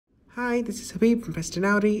Hi, this is Habib from Preston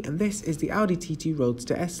Audi, and this is the Audi TT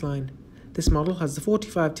Roadster S line. This model has the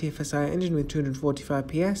 45 TFSI engine with 245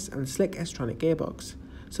 PS and the slick S Tronic gearbox,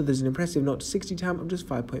 so there's an impressive 0 to 60 time of just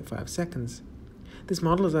 5.5 seconds. This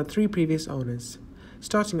model has had 3 previous owners.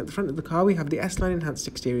 Starting at the front of the car, we have the S line enhanced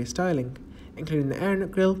exterior styling, including the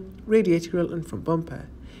aeronet grille, radiator grille and front bumper,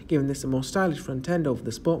 giving this a more stylish front end over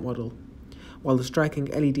the sport model, while the striking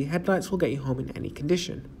LED headlights will get you home in any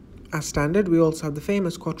condition. As standard, we also have the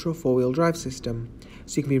famous Quattro 4-wheel drive system,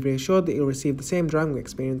 so you can be reassured that you'll receive the same driving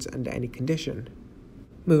experience under any condition.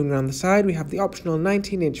 Moving around the side, we have the optional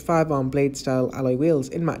 19-inch 5-arm blade style alloy wheels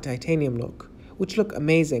in matte titanium look, which look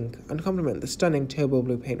amazing and complement the stunning turbo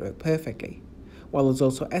blue paintwork perfectly, while there's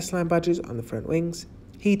also S-line badges on the front wings,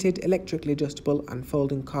 heated, electrically adjustable and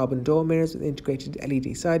folding carbon door mirrors with integrated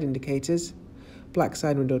LED side indicators, black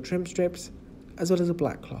side window trim strips, as well as a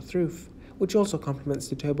black cloth roof, which also complements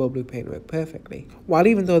the turbo blue paintwork perfectly. While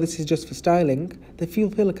even though this is just for styling, the fuel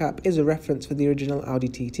filler cap is a reference for the original Audi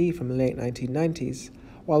TT from the late 1990s,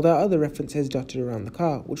 while there are other references dotted around the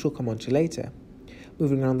car, which we'll come on to later.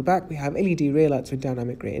 Moving around the back, we have LED rear lights with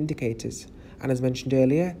dynamic grey indicators, and as mentioned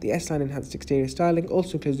earlier, the S-line enhanced exterior styling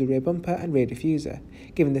also includes the rear bumper and rear diffuser,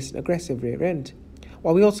 giving this an aggressive rear end,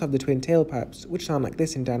 while we also have the twin tailpipes, which sound like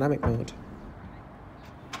this in dynamic mode.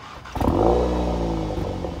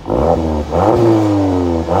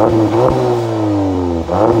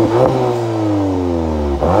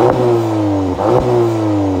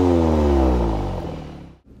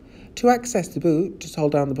 To access the boot, just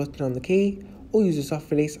hold down the button on the key or use a soft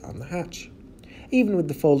release on the hatch. Even with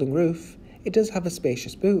the folding roof, it does have a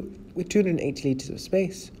spacious boot with 280 litres of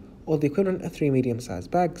space, or the equivalent of 3 medium-sized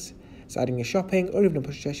bags, so adding your shopping or even a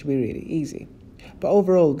pushchair should be really easy. But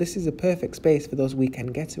overall, this is a perfect space for those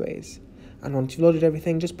weekend getaways, and once you've loaded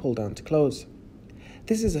everything, just pull down to close.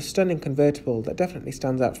 This is a stunning convertible that definitely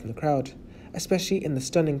stands out from the crowd, especially in the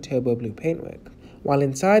stunning turbo blue paintwork. While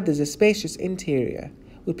inside, there's a spacious interior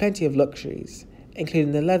with plenty of luxuries,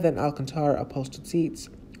 including the leather and Alcantara upholstered seats,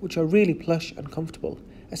 which are really plush and comfortable,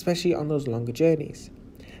 especially on those longer journeys.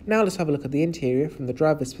 Now let's have a look at the interior from the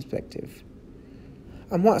driver's perspective.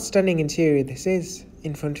 And what a stunning interior this is.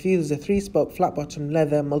 In front of you, there's a 3-spoke flat-bottom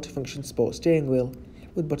leather multifunction sport steering wheel,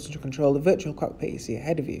 with buttons to control the virtual cockpit you see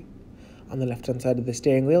ahead of you. On the left-hand side of the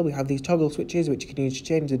steering wheel, we have these toggle switches which you can use to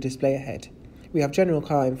change the display ahead. We have general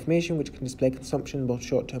car information which can display consumption both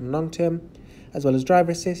short-term and long-term, as well as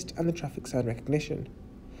driver assist and the traffic sign recognition.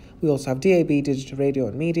 We also have DAB digital radio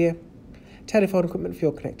and media, telephone equipment for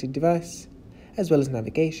your connected device, as well as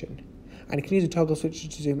navigation. And you can use a toggle switch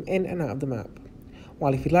to zoom in and out of the map.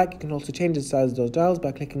 While if you like, you can also change the size of those dials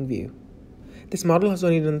by clicking view. This model has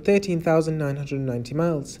only done 13,990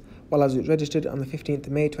 miles, while as it was registered on the 15th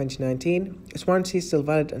of May 2019, its warranty is still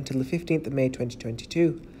valid until the 15th of May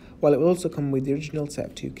 2022, while it will also come with the original set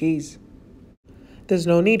of 2 keys. There's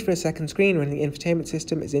no need for a second screen when the infotainment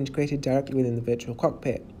system is integrated directly within the virtual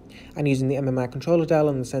cockpit, and using the MMI controller dial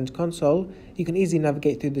on the center console, you can easily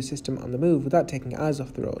navigate through the system on the move without taking your eyes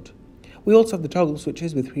off the road. We also have the toggle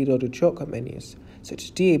switches with preloaded shortcut menus, such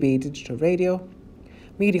as DAB digital radio,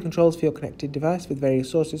 media controls for your connected device with various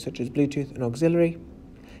sources such as Bluetooth and auxiliary,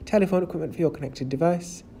 telephone equipment for your connected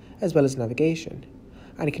device, as well as navigation,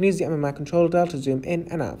 and you can use the MMI controller dial to zoom in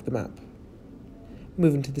and out of the map.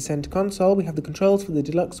 Moving to the center console, we have the controls for the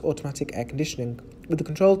deluxe automatic air conditioning, with the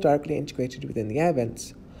controls directly integrated within the air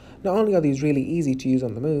vents. Not only are these really easy to use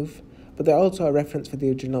on the move, but they're also a reference for the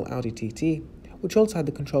original Audi TT, which also had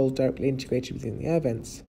the controls directly integrated within the air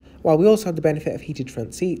vents. While we also have the benefit of heated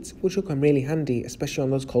front seats, which will come really handy, especially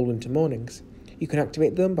on those cold winter mornings. You can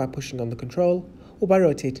activate them by pushing on the control, or by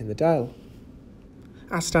rotating the dial.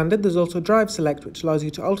 As standard, there's also Drive Select, which allows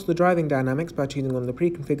you to alter the driving dynamics by choosing one of the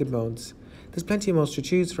pre-configured modes. There's plenty of modes to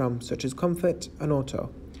choose from, such as Comfort and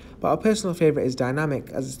Auto, but our personal favourite is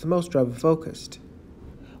Dynamic, as it's the most driver-focused.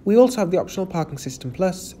 We also have the optional Parking System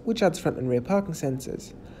Plus, which adds front and rear parking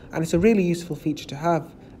sensors, and it's a really useful feature to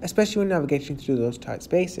have, especially when navigating through those tight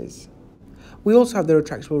spaces. We also have the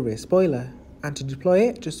retractable rear spoiler, and to deploy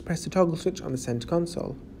it, just press the toggle switch on the center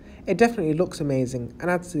console. It definitely looks amazing and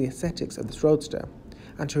adds to the aesthetics of this Roadster,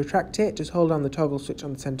 and to retract it, just hold down the toggle switch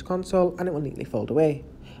on the center console and it will neatly fold away.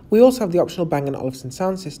 We also have the optional Bang & Olufsen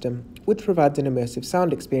sound system, which provides an immersive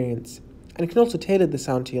sound experience, and you can also tailor the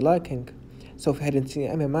sound to your liking. So if you head into the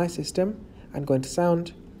MMI system and go into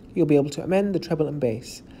sound, you'll be able to amend the treble and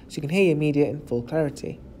bass, so you can hear your media in full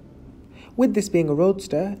clarity. With this being a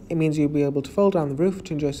Roadster, it means you'll be able to fold down the roof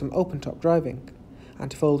to enjoy some open-top driving. And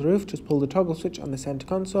to fold the roof, just pull the toggle switch on the center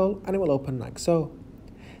console and it will open like so.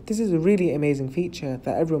 This is a really amazing feature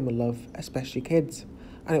that everyone will love, especially kids.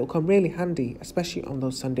 and it will come really handy, especially on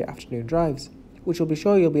those Sunday afternoon drives, which you'll be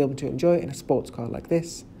sure you'll be able to enjoy in a sports car like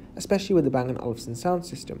this, especially with the Bang & Olufsen sound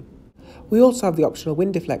system. We also have the optional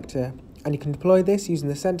wind deflector, and you can deploy this using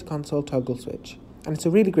the centre console toggle switch, and it's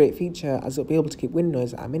a really great feature as it'll be able to keep wind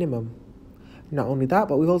noise at a minimum. Not only that,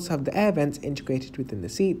 but we also have the air vents integrated within the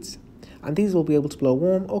seats, and these will be able to blow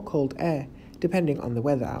warm or cold air, depending on the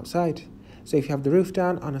weather outside. So if you have the roof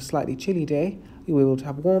down on a slightly chilly day, you'll be able to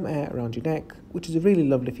have warm air around your neck, which is a really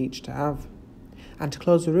lovely feature to have. And to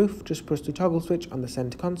close the roof, just press the toggle switch on the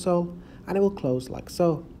centre console, and it will close like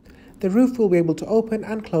so. The roof will be able to open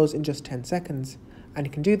and close in just 10 seconds, and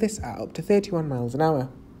you can do this at up to 31 miles an hour.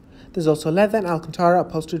 There's also leather and Alcantara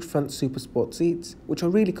upholstered front Super Sport seats, which are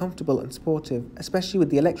really comfortable and sportive, especially with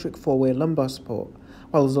the electric 4-way lumbar support,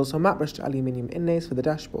 while there's also matte brushed aluminium inlays for the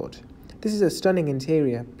dashboard. This is a stunning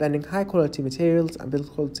interior, blending high quality materials and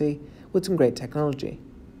build quality with some great technology.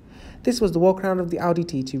 This was the walk around of the Audi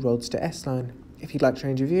TT Roadster S line. If you'd like to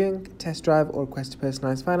arrange a viewing, test drive or request a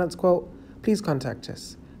personalised finance quote, please contact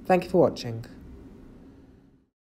us. Thank you for watching.